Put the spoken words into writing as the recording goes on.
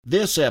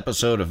This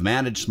episode of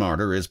Manage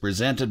Smarter is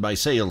presented by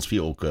Sales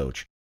Fuel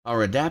Coach,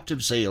 our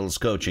adaptive sales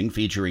coaching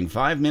featuring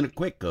 5-minute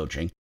quick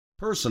coaching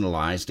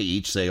personalized to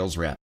each sales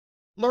rep.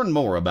 Learn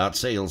more about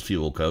Sales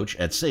Fuel Coach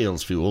at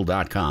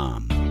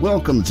salesfuel.com.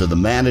 Welcome to the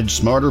Manage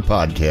Smarter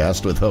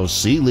podcast with hosts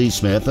C. Lee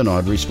Smith and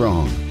Audrey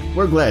Strong.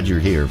 We're glad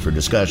you're here for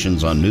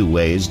discussions on new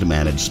ways to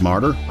manage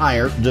smarter,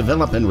 hire,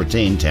 develop and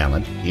retain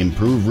talent,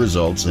 improve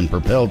results, and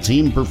propel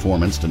team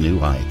performance to new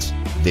heights.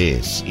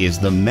 This is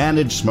the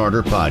Manage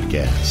Smarter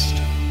podcast.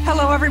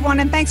 Hello,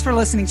 everyone, and thanks for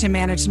listening to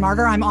Manage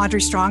Smarter. I'm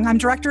Audrey Strong. I'm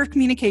Director of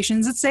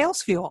Communications at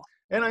Sales Fuel.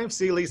 And I'm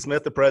C. Lee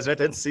Smith, the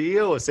President and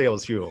CEO of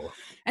Sales Fuel.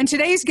 And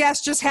today's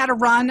guest just had a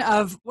run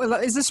of,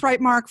 is this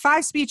right, Mark?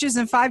 5 speeches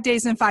in 5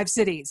 days in 5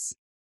 cities.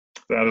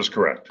 That is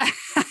correct.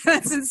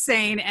 That's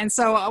insane. And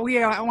so I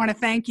want to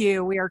thank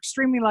you. We are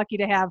extremely lucky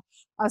to have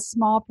a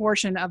small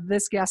portion of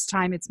this guest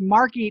time. It's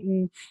Mark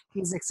Eaton.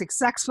 He's a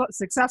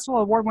successful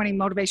award-winning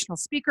motivational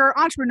speaker,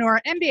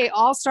 entrepreneur, NBA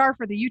All-Star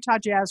for the Utah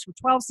Jazz for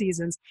 12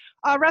 seasons,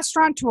 a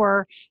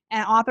restaurateur,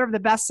 and author of the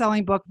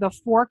best-selling book, The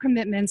 4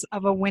 Commitments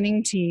of a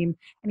Winning Team.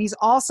 And he's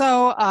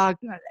also a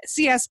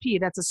CSP,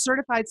 that's a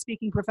certified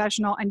speaking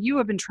professional. And you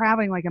have been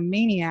traveling like a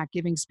maniac,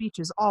 giving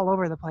speeches all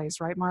over the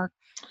place, right, Mark?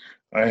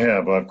 I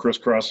have. I've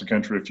crisscrossed the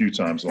country a few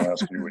times in the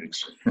last few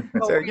weeks.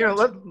 So,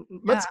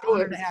 let's go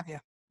ahead. To have you.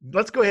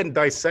 Let's go ahead and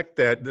dissect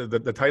that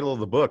the title of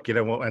the book,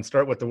 and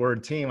start with the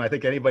word team. I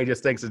think anybody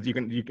just thinks that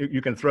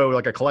you can throw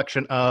like a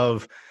collection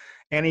of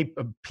any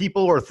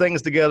people or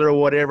things together or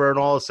whatever, and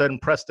all of a sudden,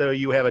 presto,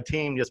 you have a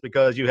team just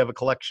because you have a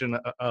collection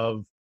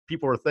of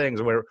people or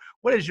things.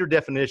 What is your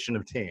definition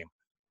of team?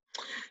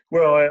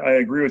 Well, I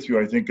agree with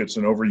you. I think it's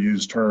an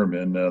overused term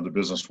in the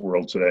business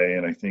world today,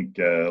 and I think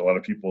a lot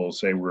of people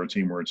say we're a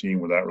team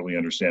without really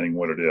understanding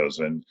what it is.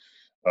 And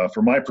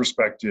from my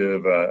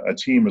perspective, a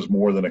team is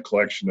more than a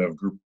collection of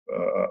group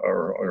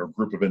or a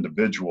group of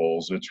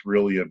individuals. It's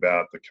really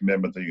about the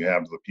commitment that you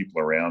have to the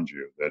people around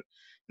you. That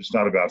it's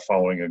not about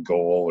following a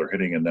goal or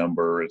hitting a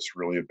number. It's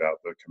really about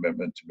the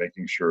commitment to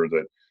making sure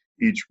that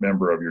each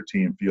member of your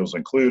team feels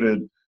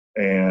included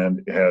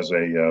and has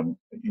it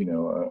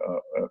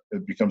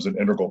becomes an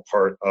integral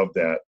part of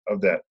that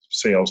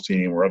sales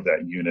team or of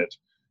that unit,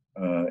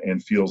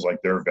 and feels like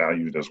they're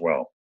valued as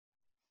well.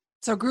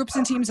 So groups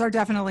and teams are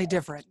definitely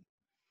different.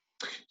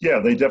 Yeah,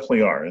 they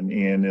definitely are. And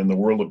in the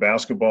world of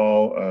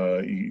basketball,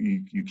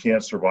 you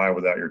can't survive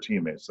without your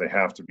teammates. They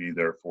have to be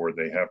there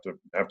they have to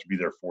be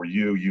there for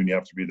you. You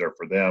have to be there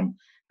for them.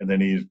 And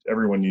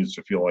everyone needs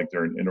to feel like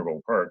they're an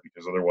integral part,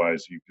 because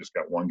otherwise you've just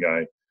got one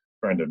guy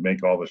trying to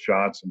make all the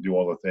shots and do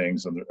all the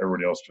things, and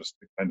everybody else just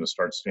kind of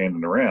starts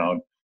standing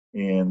around.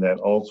 And that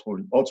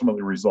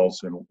ultimately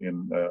results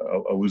in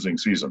a losing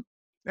season.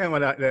 And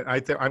when I'm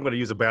going to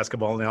use a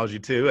basketball analogy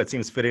too. It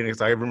seems fitting because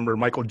I remember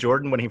Michael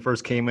Jordan when he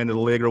first came into the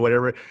league or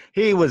whatever.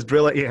 He was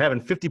having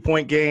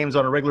 50-point games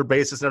on a regular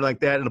basis and everything like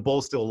that, and the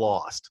Bulls still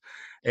lost.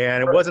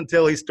 And it wasn't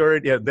until he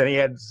started. Then he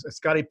had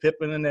Scottie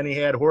Pippen, and then he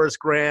had Horace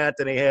Grant,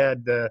 and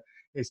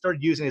he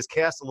started using his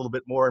cast a little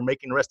bit more and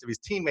making the rest of his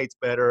teammates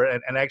better.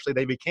 And actually,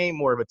 they became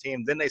more of a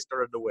team. Then they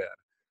started to win.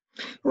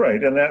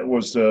 Right, and that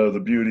was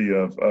the beauty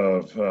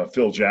of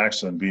Phil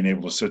Jackson being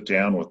able to sit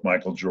down with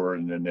Michael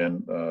Jordan and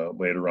then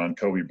later on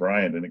Kobe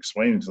Bryant and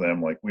explaining to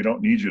them, like, we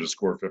don't need you to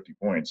score 50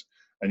 points.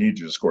 I need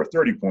you to score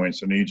 30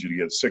 points. I need you to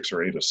get 6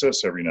 or 8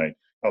 assists every night,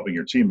 helping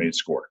your teammates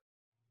score.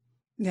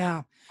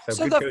 Yeah.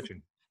 So good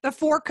coaching. The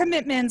 4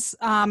 commitments,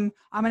 I'm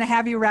going to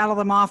have you rattle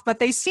them off, but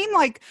they seem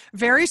like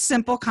very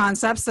simple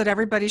concepts that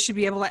everybody should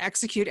be able to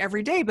execute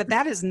every day. But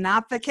that is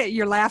not the case.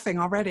 You're laughing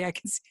already. I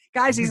can see,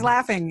 guys, he's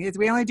laughing.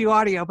 We only do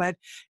audio, but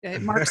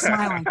Mark's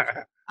smiling.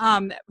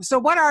 So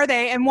what are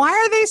they, and why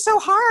are they so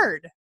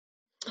hard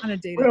on a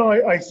day-to-day?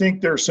 Well, I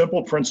think they're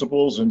simple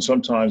principles, and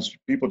sometimes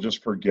people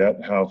just forget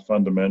how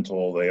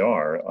fundamental they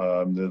are.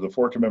 The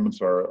 4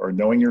 commitments are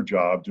knowing your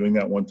job, doing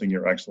that one thing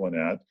you're excellent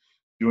at,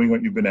 doing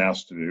what you've been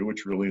asked to do,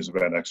 which really is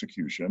about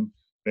execution,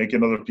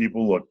 making other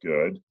people look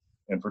good,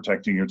 and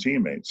protecting your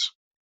teammates.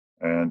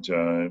 And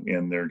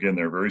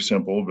they're very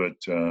simple, but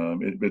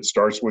it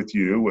starts with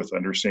you, with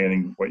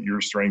understanding what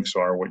your strengths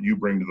are, what you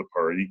bring to the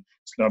party.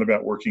 It's not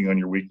about working on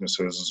your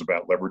weaknesses. It's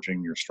about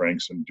leveraging your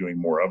strengths and doing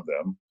more of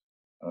them.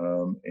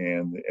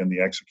 And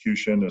the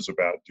execution is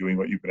about doing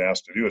what you've been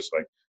asked to do. It's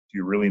like, do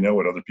you really know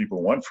what other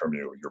people want from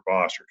you, your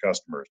boss, your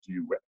customers?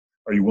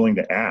 Are you willing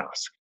to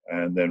ask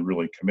and then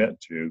really commit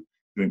to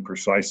doing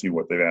precisely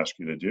what they've asked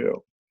you to do,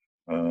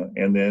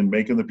 and then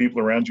making the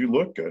people around you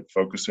look good,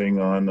 focusing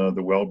on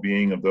the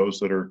well-being of those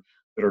that are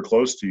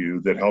close to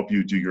you, that help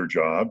you do your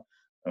job,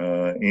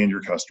 and your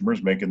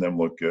customers, making them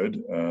look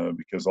good,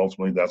 because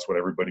ultimately that's what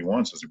everybody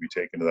wants, is to be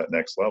taken to that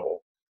next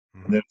level.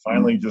 Mm-hmm. And then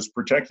finally, just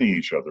protecting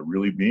each other,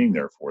 really being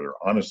there for them,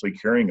 honestly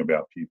caring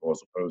about people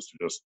as opposed to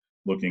just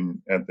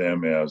looking at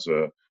them as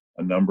a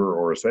number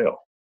or a sale.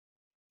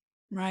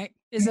 Right.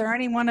 Is there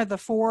any one of the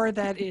four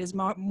that is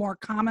more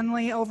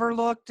commonly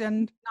overlooked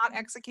and not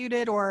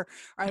executed, or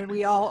are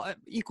we all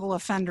equal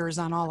offenders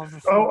on all of the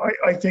Oh, four?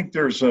 I think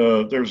there's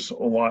a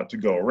lot to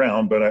go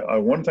around,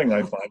 but one thing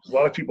I find is a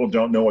lot of people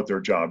don't know what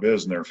their job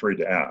is and they're afraid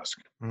to ask.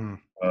 Mm.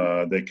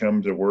 They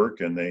come to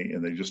work and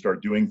they just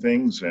start doing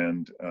things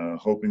and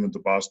hoping that the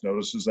boss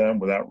notices them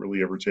without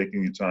really ever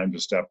taking the time to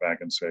step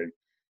back and say,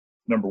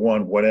 number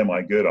one, what am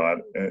I good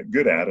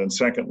at? And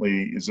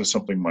secondly, is this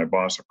something my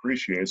boss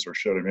appreciates, or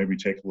should I maybe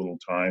take a little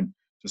time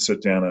to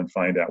sit down and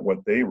find out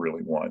what they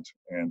really want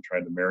and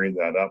try to marry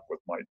that up with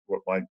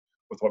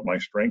what my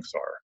strengths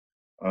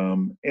are.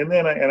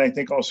 And I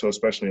think also,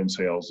 especially in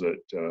sales,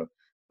 that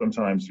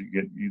sometimes you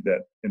get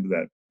that into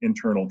that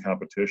internal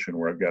competition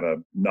where I've got to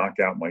knock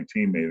out my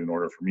teammate in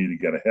order for me to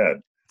get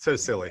ahead. So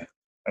silly.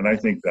 And I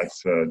think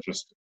that's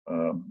just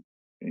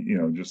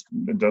just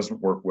it doesn't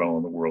work well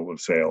in the world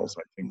of sales.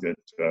 I think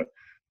that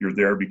you're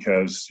there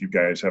because you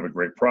guys have a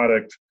great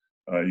product.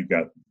 You've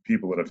got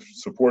people that have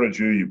supported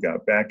you. You've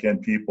got back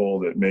end people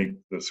that make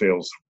the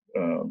sales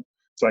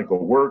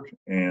cycle work,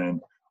 and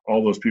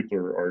all those people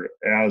are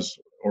as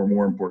or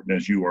more important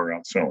as you are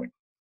out selling.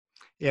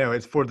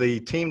 It's for the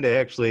team to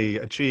actually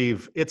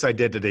achieve its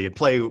identity and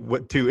play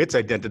to its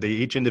identity.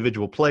 Each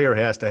individual player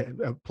has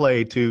to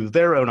play to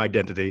their own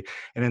identity.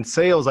 And in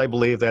sales, I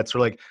believe that's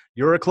like,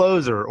 you're a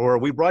closer, or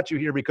we brought you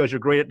here because you're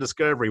great at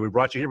discovery. We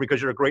brought you here because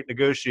you're a great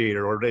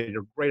negotiator, or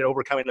you're great at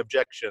overcoming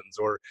objections,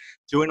 or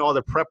doing all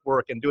the prep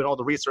work and doing all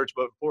the research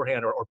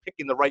beforehand, or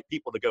picking the right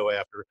people to go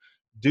after.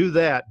 Do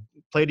that,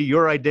 play to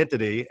your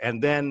identity.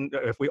 And then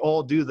if we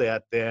all do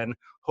that, then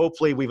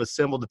hopefully we've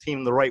assembled the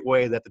team the right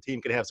way that the team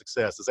can have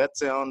success. Does that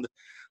sound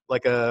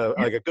like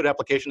a good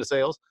application to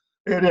sales?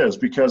 It is,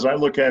 because I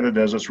look at it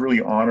as it's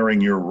really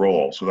honoring your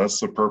role. So that's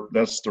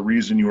the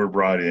reason you were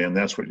brought in.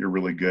 That's what you're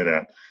really good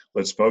at.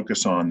 Let's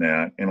focus on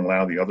that and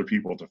allow the other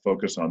people to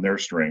focus on their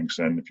strengths.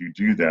 And if you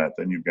do that,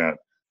 then you've got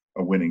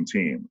a winning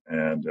team.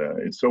 And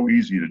it's so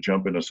easy to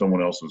jump into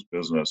someone else's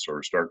business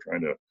or start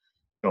trying to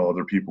tell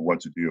other people what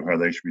to do, how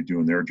they should be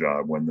doing their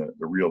job, when the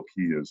real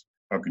key is,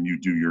 how can you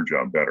do your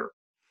job better?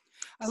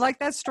 I like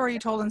that story you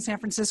told in San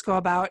Francisco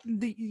about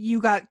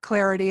you got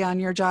clarity on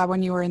your job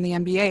when you were in the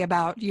NBA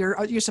about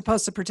you're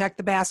supposed to protect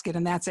the basket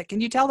and that's it. Can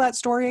you tell that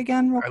story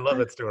again? I love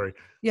that story.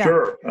 Yeah.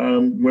 Sure.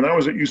 When I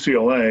was at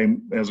UCLA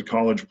as a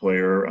college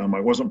player, I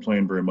wasn't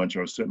playing very much.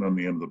 I was sitting on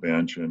the end of the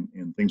bench and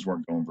things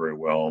weren't going very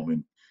well.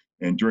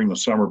 And during the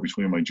summer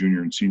between my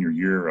junior and senior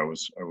year, I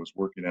was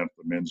working out at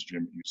the men's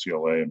gym at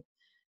UCLA,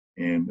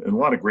 and a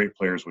lot of great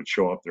players would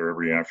show up there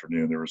every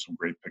afternoon. There were some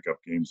great pickup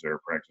games there,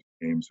 practice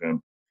games.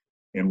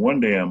 And one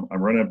day I'm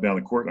running up and down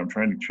the court and I'm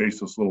trying to chase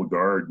this little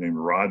guard named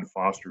Rod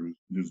Foster,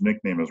 whose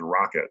nickname is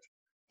Rocket.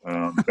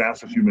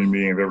 Fastest human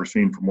being I've ever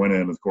seen from one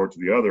end of the court to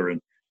the other.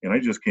 And I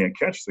just can't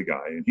catch the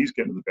guy. And he's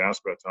getting to the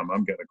basket by the time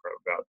I'm getting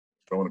about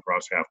going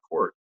across half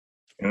court.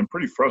 And I'm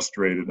pretty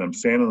frustrated. I'm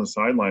standing on the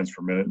sidelines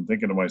for a minute and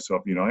thinking to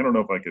myself, I don't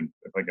know if I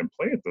can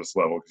play at this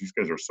level, because these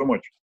guys are so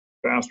much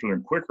faster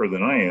and quicker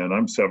than I am.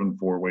 I'm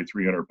 7'4", weigh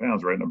 300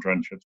 pounds, right? And I'm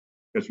trying to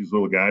catch these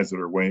little guys that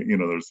are weighing,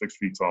 they're 6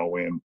 feet tall,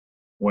 weighing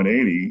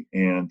 180.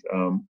 And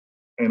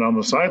on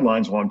the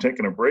sidelines while I'm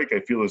taking a break,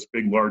 I feel this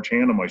big, large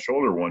hand on my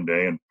shoulder one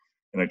day, and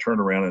I turn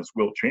around and it's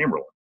Wilt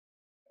Chamberlain.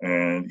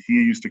 And he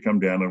used to come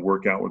down and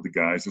work out with the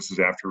guys. This is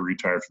after he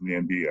retired from the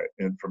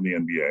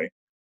NBA.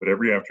 But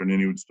every afternoon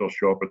he would still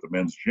show up at the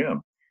men's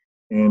gym.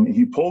 And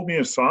he pulled me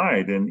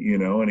aside and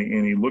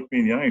he looked me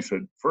in the eye and he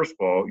said, first of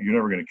all, you're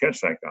never going to catch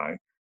that guy.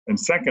 And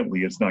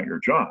secondly, it's not your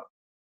job.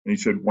 And he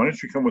said, why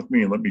don't you come with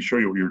me and let me show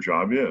you what your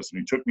job is? And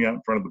he took me out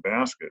in front of the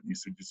basket. And he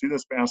said, you see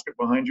this basket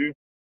behind you?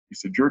 He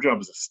said, your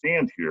job is to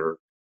stand here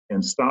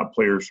and stop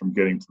players from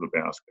getting to the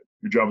basket.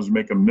 Your job is to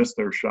make them miss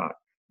their shot,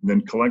 and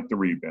then collect the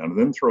rebound, and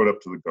then throw it up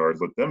to the guard,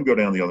 let them go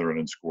down the other end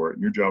and score it.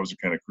 And your job is to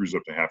kind of cruise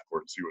up to half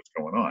court and see what's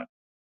going on.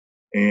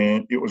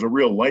 And it was a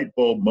real light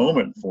bulb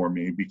moment for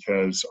me,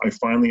 because I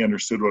finally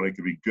understood what I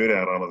could be good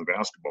at on the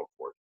basketball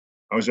court.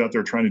 I was out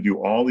there trying to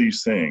do all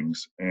these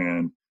things,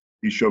 and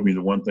he showed me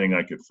the one thing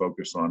I could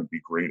focus on and be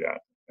great at.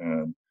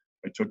 And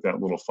I took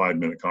that little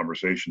 5-minute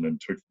conversation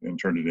and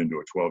turned it into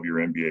a 12-year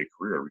NBA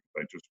career, because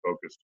I just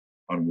focused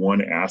on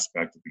one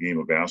aspect of the game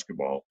of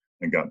basketball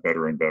and got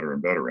better and better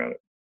and better at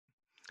it.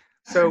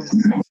 So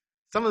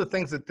some of the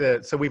things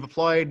so we've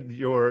applied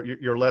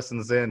your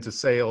lessons into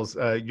sales.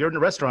 You're in the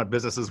restaurant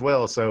business as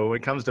well. So when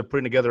it comes to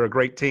putting together a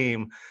great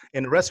team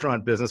in the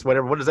restaurant business,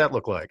 what does that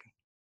look like?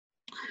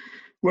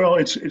 Well,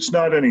 it's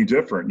not any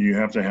different. You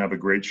have to have a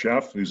great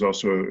chef who's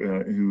also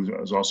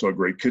a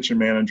great kitchen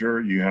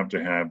manager. You have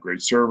to have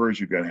great servers.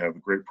 You've got to have a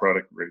great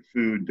product, great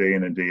food, day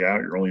in and day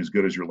out. You're only as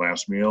good as your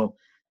last meal.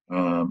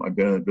 I've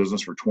been in the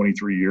business for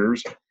 23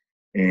 years,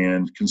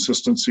 and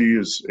consistency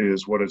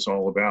is what it's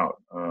all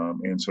about.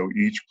 And so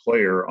each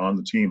player on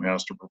the team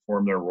has to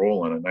perform their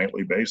role on a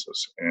nightly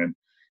basis. And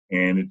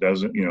it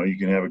doesn't, you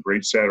can have a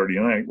great Saturday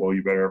night. Well,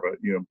 you better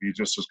have be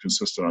just as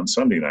consistent on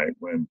Sunday night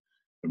when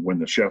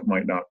the chef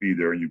might not be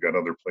there, and you've got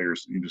other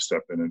players that need to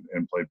step in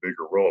and play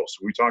bigger roles.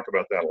 So we talk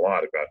about that a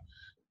lot, about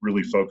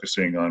really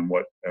focusing on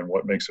what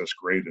makes us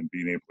great and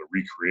being able to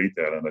recreate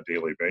that on a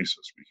daily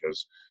basis,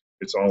 because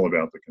it's all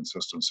about the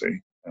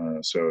consistency.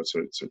 So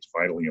it's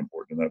vitally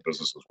important in that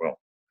business as well.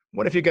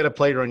 What if you get a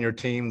player on your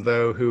team,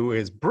 though, who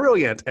is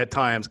brilliant at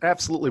times,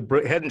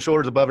 absolutely head and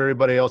shoulders above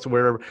everybody else or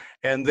wherever,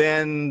 and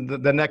then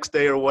the next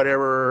day or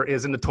whatever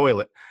is in the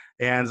toilet?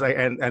 And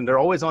they're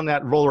always on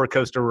that roller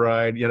coaster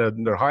ride. You know,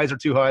 their highs are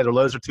too high, their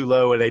lows are too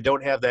low, and they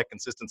don't have that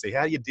consistency.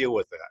 How do you deal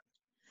with that?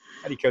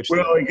 How do you coach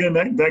Well, that?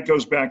 again, that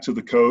goes back to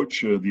the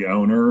coach, the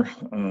owner,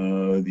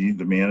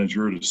 the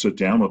manager, to sit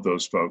down with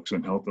those folks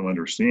and help them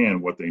understand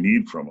what they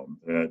need from them.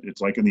 It's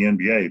like in the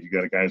NBA. If you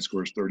got a guy that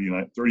scores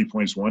 30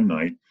 points one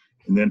night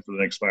and then for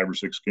the next 5 or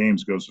 6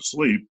 games goes to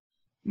sleep,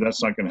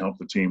 that's not going to help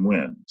the team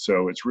win.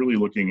 So it's really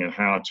looking at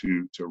how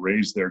to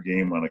raise their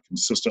game on a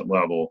consistent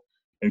level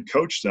and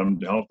coach them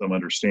to help them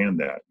understand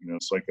that. You know,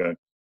 it's like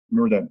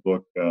remember that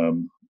book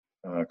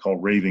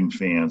called Raving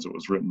Fans? It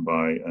was written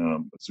by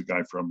it's a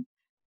guy from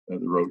that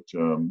wrote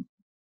the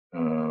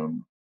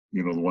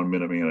 1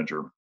 Minute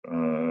Manager.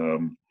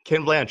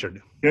 Ken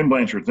Blanchard. Ken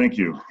Blanchard, thank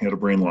you. He had a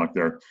brain lock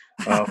there.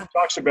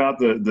 Talks about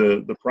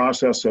the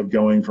process of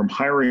going from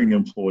hiring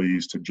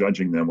employees to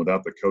judging them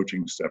without the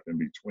coaching step in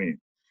between.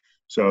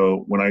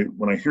 So when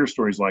I hear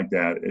stories like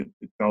that, it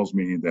tells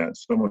me that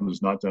someone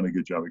has not done a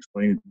good job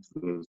explaining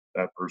to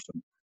that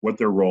person what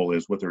their role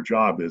is, what their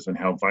job is, and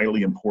how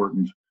vitally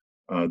important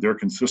their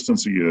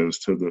consistency is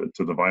to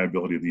the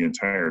viability of the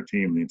entire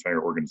team, the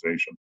entire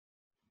organization.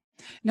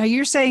 Now,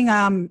 you're saying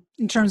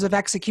in terms of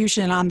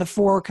execution on the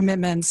 4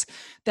 commitments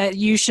that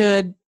you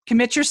should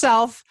commit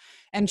yourself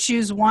and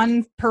choose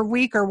 1 per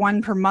week or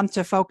 1 per month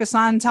to focus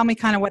on. Tell me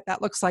kind of what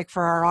that looks like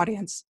for our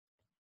audience.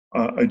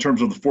 In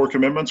terms of the 4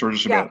 commitments, or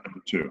just about number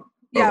 2?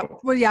 Yeah.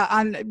 Well,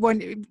 yeah.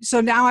 So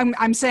now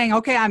I'm saying,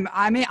 okay,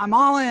 I'm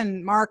all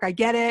in, Mark. I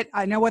get it.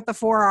 I know what the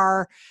 4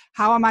 are.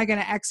 How am I going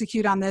to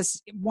execute on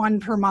this 1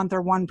 per month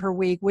or 1 per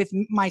week with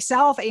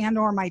myself and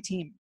or my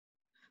team?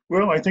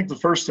 Well, I think the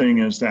first thing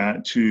is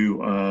that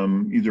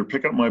to either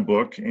pick up my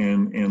book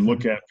and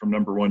look at, from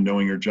number 1,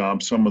 knowing your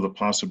job, some of the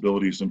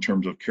possibilities in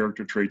terms of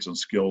character traits and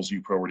skills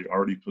you probably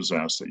already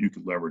possess that you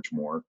could leverage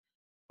more.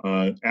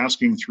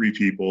 Asking 3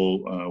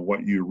 people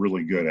what you're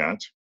really good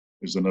at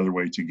is another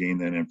way to gain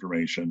that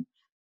information.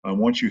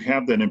 Once you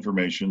have that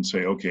information,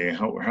 say, okay,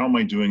 how am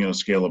I doing on a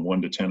scale of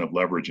 1 to 10 of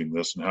leveraging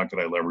this, and how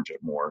could I leverage it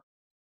more?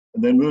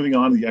 And then moving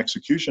on to the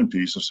execution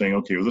piece of saying,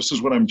 okay, well, this is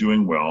what I'm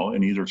doing well,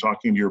 and either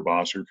talking to your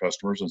boss or your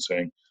customers and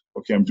saying,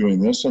 okay, I'm doing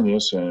this and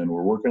this, and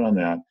we're working on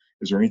that.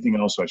 Is there anything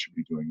else I should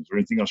be doing? Is there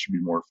anything else I should be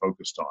more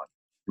focused on?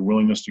 Your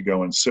willingness to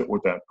go and sit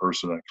with that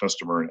person, that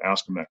customer, and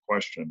ask them that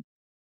question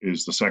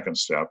is the second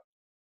step.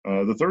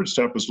 The third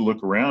step is to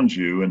look around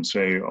you and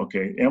say,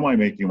 okay, am I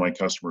making my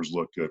customers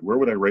look good? Where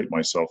would I rate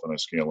myself on a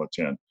scale of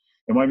 10?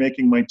 Am I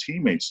making my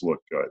teammates look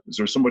good? Is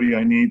there somebody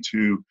I need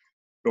to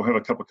go have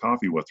a cup of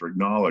coffee with or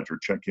acknowledge or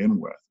check in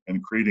with?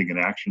 And creating an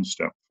action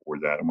step for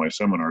that. In my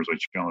seminars, I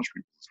challenge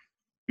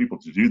people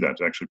to do that,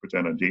 to actually put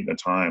down a date and a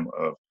time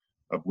of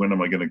when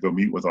am I going to go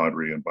meet with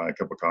Audrey and buy a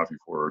cup of coffee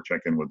for her, or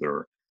check in with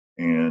her,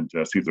 and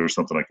see if there's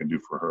something I can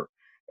do for her.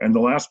 And the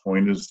last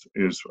point is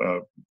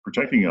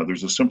protecting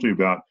others is simply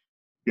about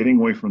getting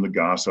away from the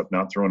gossip,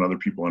 not throwing other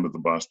people under the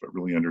bus, but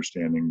really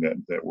understanding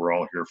that we're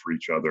all here for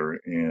each other,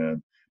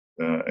 and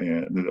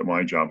that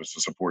my job is to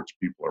support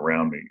the people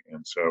around me.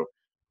 And so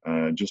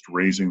just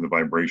raising the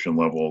vibration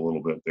level a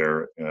little bit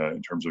there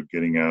in terms of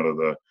getting out of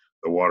the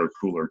water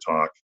cooler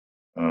talk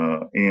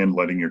and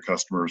letting your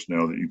customers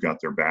know that you've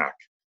got their back,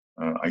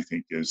 I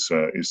think is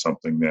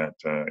something that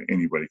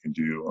anybody can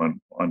do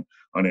on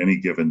any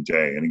given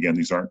day. And again,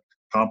 these aren't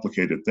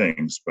complicated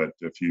things, but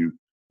if you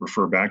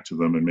refer back to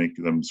them and make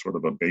them sort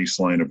of a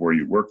baseline of where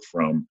you work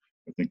from,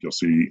 I think you'll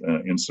see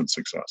instant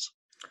success.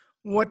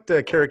 What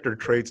character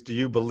traits do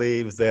you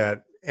believe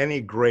that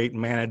any great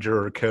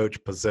manager or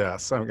coach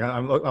possess?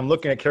 I'm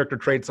looking at character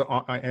traits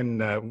in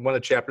one of the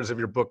chapters of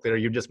your book there.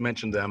 You just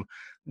mentioned them.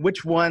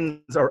 Which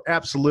ones are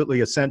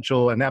absolutely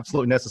essential and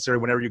absolutely necessary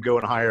whenever you go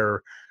and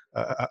hire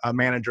a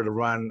manager to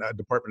run a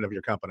department of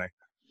your company?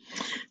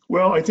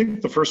 Well, I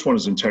think the first one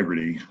is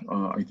integrity.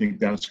 I think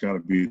that's got to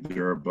be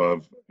there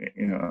above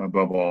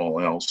all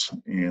else,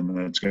 and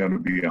that's got to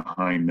be a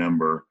high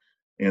number.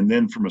 And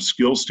then from a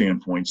skill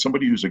standpoint,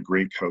 somebody who's a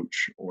great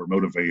coach or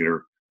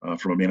motivator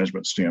from a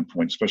management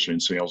standpoint, especially in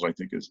sales, I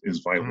think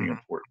is vitally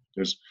important,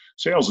 because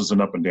sales is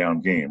an up and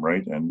down game,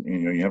 right? And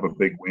you have a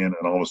big win,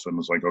 and all of a sudden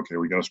it's like, okay,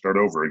 we got to start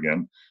over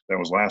again. That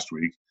was last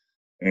week.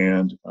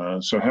 And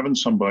so having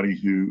somebody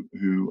who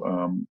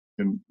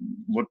can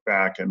look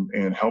back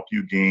and help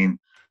you gain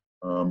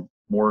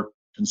more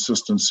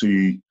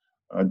consistency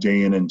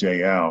day in and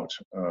day out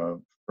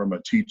from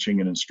a teaching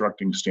and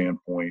instructing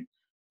standpoint,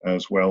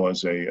 as well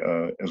as being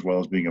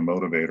a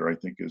motivator, I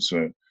think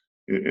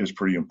is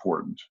pretty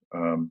important.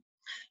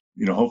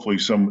 Hopefully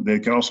they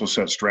can also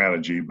set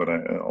strategy, but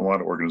a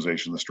lot of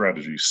organizations, the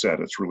strategy is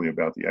set. It's really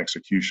about the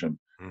execution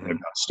and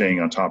about staying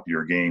on top of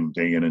your game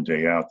day in and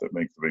day out that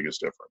make the biggest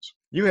difference.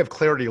 You have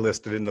clarity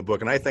listed in the book,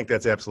 and I think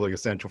that's absolutely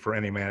essential for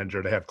any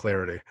manager to have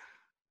clarity.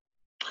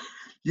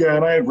 Yeah,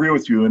 and I agree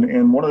with you.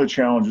 And one of the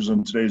challenges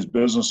in today's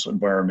business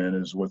environment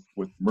is with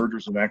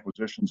mergers and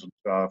acquisitions and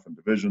stuff and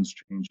divisions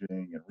changing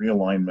and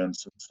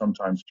realignments, it's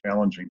sometimes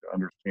challenging to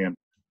understand,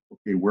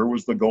 okay, where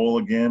was the goal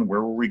again?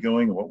 Where were we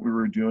going and what we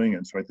were doing?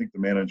 And so I think the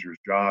manager's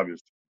job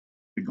is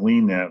to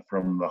glean that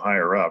from the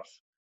higher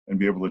ups and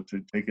be able to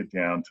take it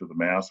down to the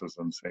masses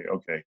and say,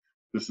 okay,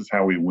 this is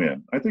how we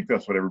win. I think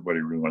that's what everybody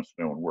really wants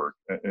to know in work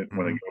when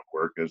they go to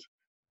work is,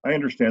 I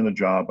understand the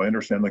job, I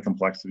understand the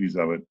complexities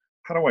of it.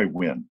 How do I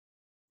win?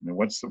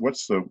 What's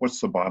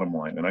the bottom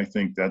line? And I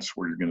think that's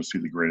where you're going to see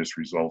the greatest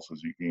results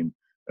as you gain,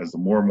 as the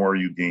more and more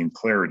you gain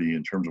clarity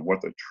in terms of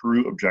what the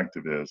true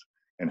objective is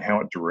and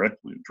how it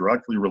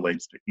directly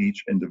relates to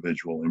each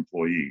individual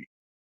employee.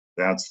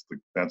 That's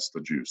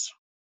the juice.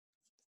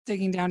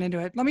 Digging down into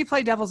it. Let me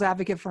play devil's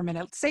advocate for a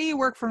minute. Say you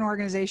work for an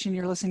organization,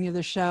 you're listening to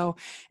the show,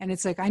 and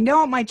it's like, I know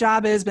what my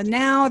job is, but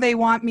now they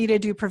want me to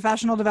do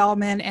professional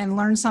development and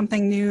learn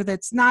something new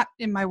that's not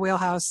in my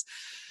wheelhouse.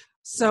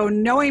 So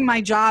knowing my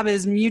job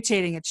is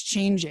mutating, it's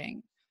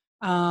changing.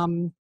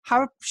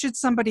 How should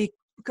somebody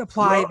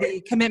apply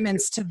the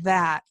commitments to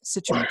that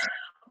situation?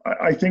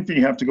 I think that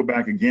you have to go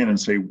back again and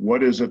say,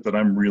 what is it that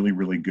I'm really,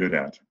 really good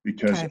at?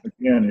 Because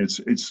again,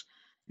 it's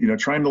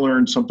trying to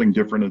learn something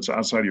different that's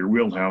outside of your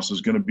wheelhouse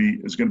is going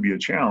to be a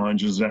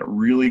challenge. Is that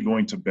really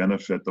going to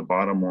benefit the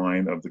bottom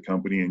line of the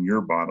company and your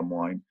bottom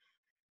line?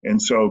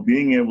 And so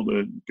being able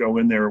to go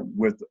in there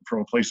from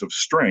a place of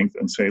strength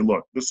and say,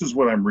 look, this is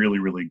what I'm really,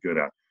 really good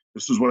at.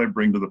 This is what I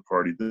bring to the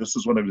party. This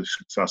is what I'm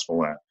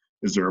successful at.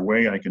 Is there a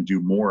way I can do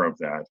more of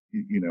that,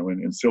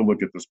 and still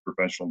look at this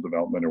professional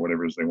development or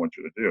whatever it is they want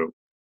you to do?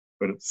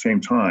 But at the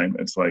same time,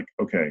 it's like,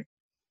 okay,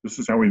 this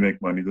is how we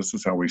make money. This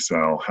is how we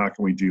sell. How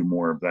can we do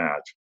more of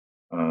that?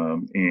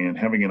 And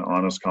having an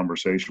honest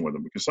conversation with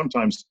them, because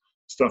sometimes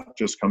stuff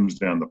just comes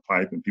down the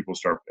pipe and people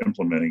start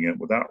implementing it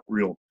without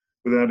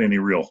any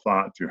real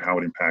thought to how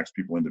it impacts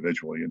people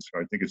individually. And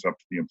so I think it's up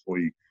to the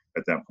employee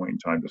at that point in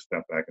time to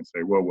step back and say,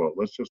 whoa,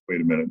 let's just wait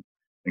a minute.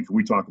 And can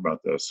we talk about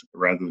this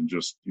rather than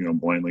just,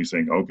 blindly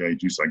saying, okay,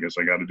 geez, I guess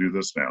I got to do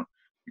this now.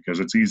 Because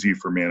it's easy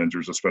for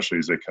managers, especially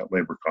as they cut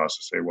labor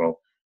costs, to say, well,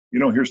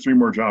 here's 3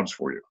 more jobs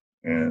for you.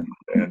 And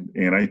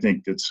I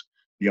think it's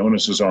the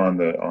onus is on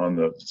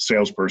the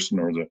salesperson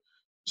or the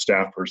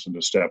staff person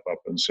to step up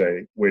and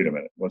say, wait a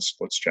minute, let's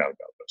chat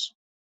about this.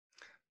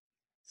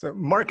 So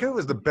Mark, who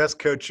was the best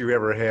coach you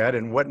ever had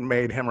and what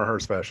made him or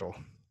her special?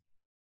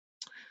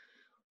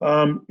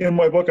 In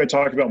my book, I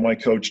talk about my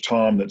coach,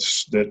 Tom,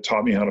 that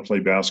taught me how to play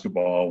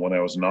basketball when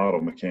I was an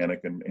auto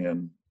mechanic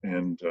and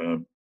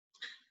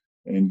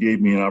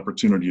gave me an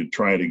opportunity to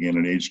try it again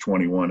at age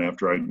 21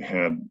 after I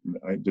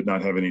did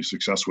not have any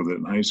success with it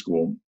in high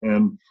school.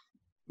 And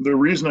the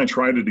reason I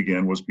tried it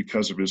again was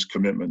because of his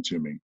commitment to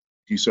me.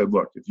 He said,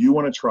 look, if you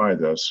want to try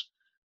this,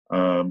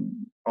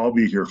 I'll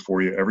be here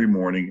for you every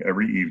morning,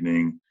 every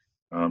evening.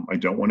 I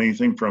don't want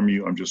anything from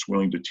you. I'm just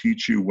willing to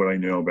teach you what I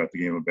know about the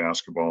game of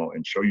basketball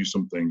and show you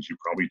some things you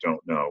probably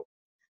don't know.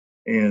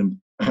 And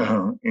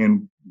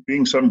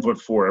being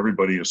 7'4",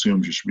 everybody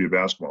assumes you should be a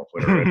basketball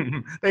player.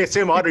 Right? They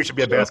assume Audrey should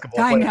be a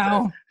basketball player. I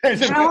know.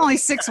 I'm only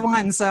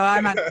 6'1", so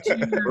I'm a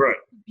right.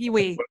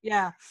 Pee-wee.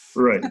 Yeah.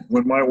 Right.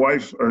 When my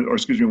wife, or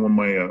excuse me,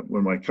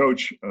 when my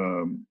coach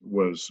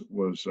was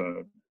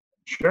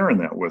sharing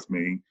that with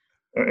me,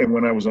 and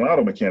when I was an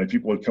auto mechanic,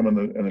 people would come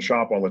in the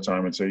shop all the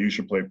time and say, you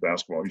should play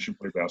basketball. You should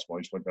play basketball.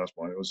 You should play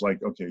basketball. And it was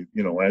like, okay,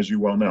 as you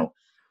well know,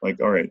 like,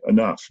 all right,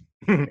 enough.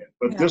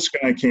 But this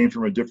guy came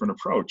from a different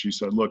approach. He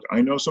said, look,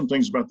 I know some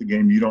things about the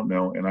game you don't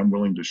know, and I'm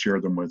willing to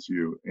share them with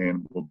you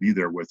and will be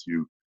there with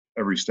you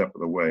every step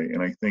of the way.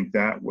 And I think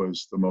that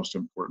was the most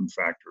important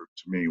factor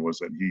to me, was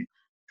that he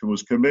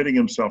was committing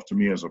himself to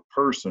me as a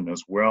person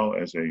as well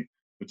as a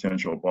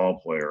potential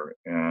ball player,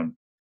 and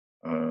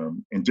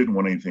didn't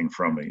want anything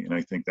from me. And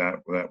I think that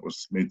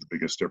was made the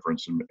biggest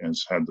difference and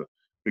has had the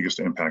biggest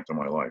impact on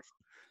my life.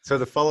 So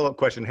the follow-up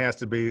question has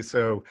to be,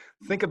 so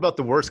think about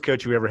the worst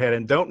coach you ever had,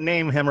 and don't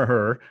name him or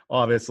her,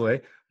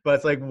 obviously, but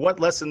it's like, what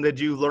lesson did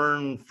you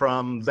learn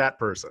from that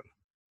person?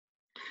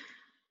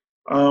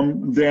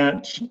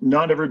 That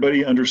not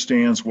everybody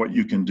understands what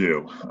you can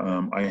do.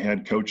 I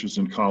had coaches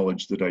in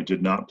college that I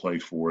did not play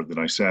for, that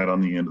I sat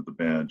on the end of the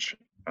bench,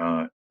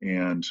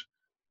 and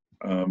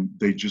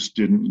they just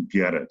didn't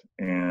get it.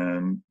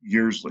 And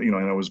years, and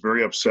I was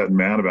very upset and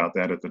mad about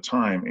that at the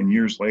time. And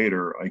years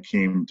later, I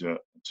came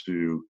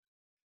to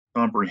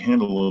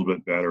comprehend a little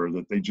bit better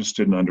that they just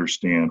didn't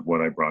understand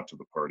what I brought to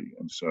the party.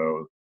 And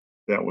so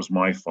that was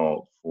my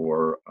fault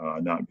for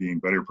not being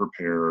better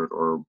prepared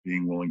or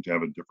being willing to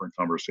have a different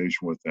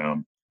conversation with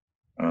them.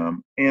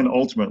 And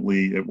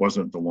ultimately, it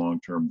wasn't the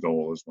long-term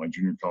goal. As my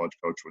junior college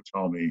coach would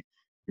tell me,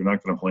 you're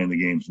not going to play in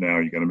the games now.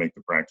 You got to make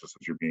the practices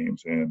your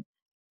games. And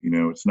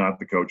it's not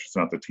the coach, it's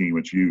not the team,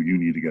 it's you. You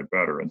need to get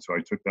better. And so I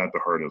took that to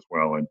heart as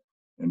well,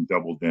 and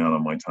doubled down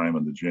on my time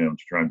in the gym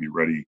to try and be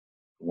ready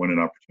when an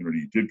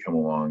opportunity did come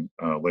along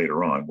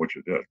later on, which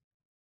it did.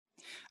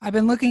 I've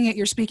been looking at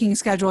your speaking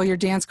schedule. Your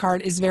dance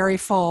card is very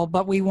full,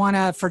 but we want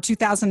to, for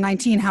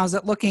 2019, how's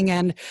it looking,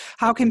 and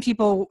how can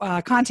people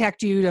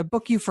contact you to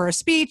book you for a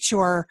speech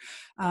or,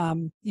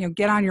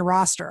 get on your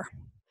roster?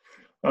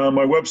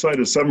 My website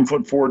is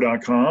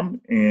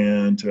 7foot4.com,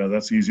 and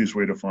that's the easiest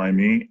way to find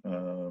me.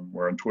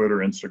 We're on Twitter,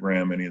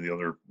 Instagram, any of the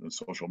other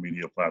social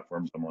media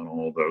platforms. I'm on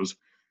all of those.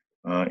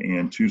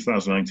 And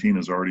 2019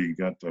 has already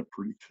got a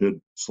pretty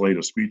good slate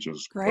of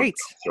speeches. Great.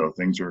 So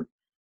things are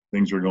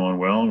going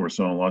well. We're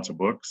selling lots of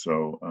books.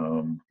 So,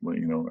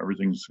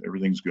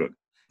 everything's good.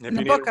 If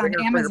you need a ringer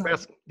for your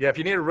if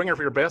you need a ringer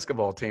for your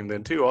basketball team,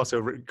 then too, also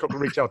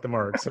reach out to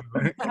Mark. So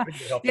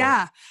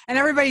yeah, and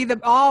everybody,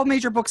 all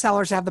major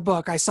booksellers have the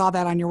book. I saw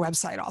that on your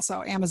website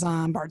also.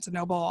 Amazon, Barnes &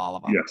 Noble, all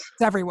of them. Yes.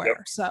 It's everywhere. Yep.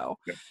 So,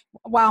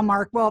 Wow,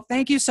 Mark. Well,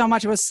 thank you so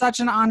much. It was such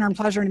an honor and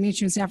pleasure to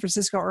meet you in San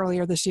Francisco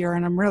earlier this year,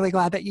 and I'm really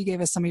glad that you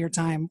gave us some of your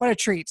time. What a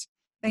treat.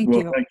 Thank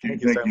you.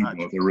 Thank you so much.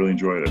 I really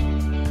enjoyed it.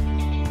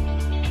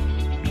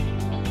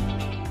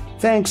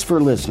 Thanks for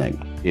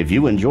listening. If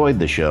you enjoyed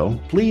the show,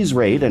 please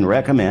rate and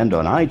recommend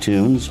on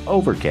iTunes,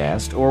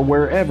 Overcast, or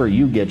wherever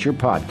you get your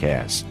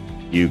podcasts.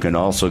 You can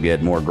also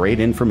get more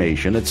great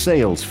information at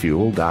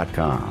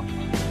salesfuel.com.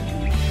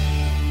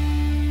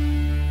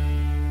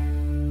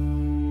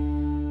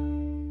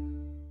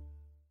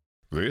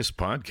 This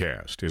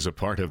podcast is a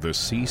part of the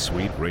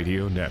C-Suite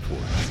Radio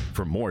Network.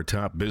 For more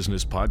top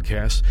business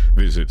podcasts,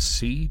 visit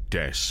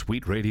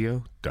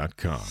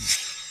c-suiteradio.com.